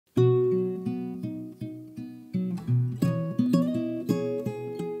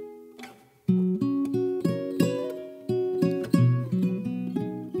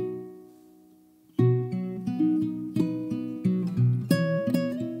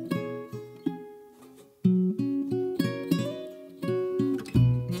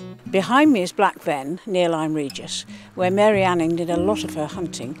Behind me is Black Ven, near Lyme Regis, where Mary Anning did a lot of her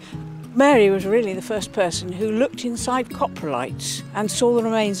hunting. Mary was really the first person who looked inside coprolites and saw the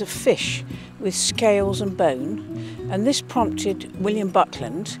remains of fish with scales and bone, and this prompted William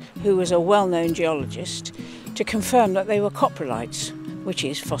Buckland, who was a well-known geologist, to confirm that they were coprolites, which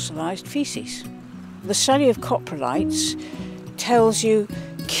is fossilised faeces. The study of coprolites tells you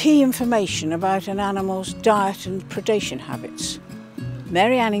key information about an animal's diet and predation habits.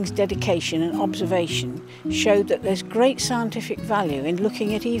 Mary Anning's dedication and observation showed that there's great scientific value in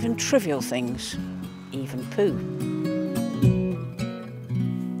looking at even trivial things, even poo.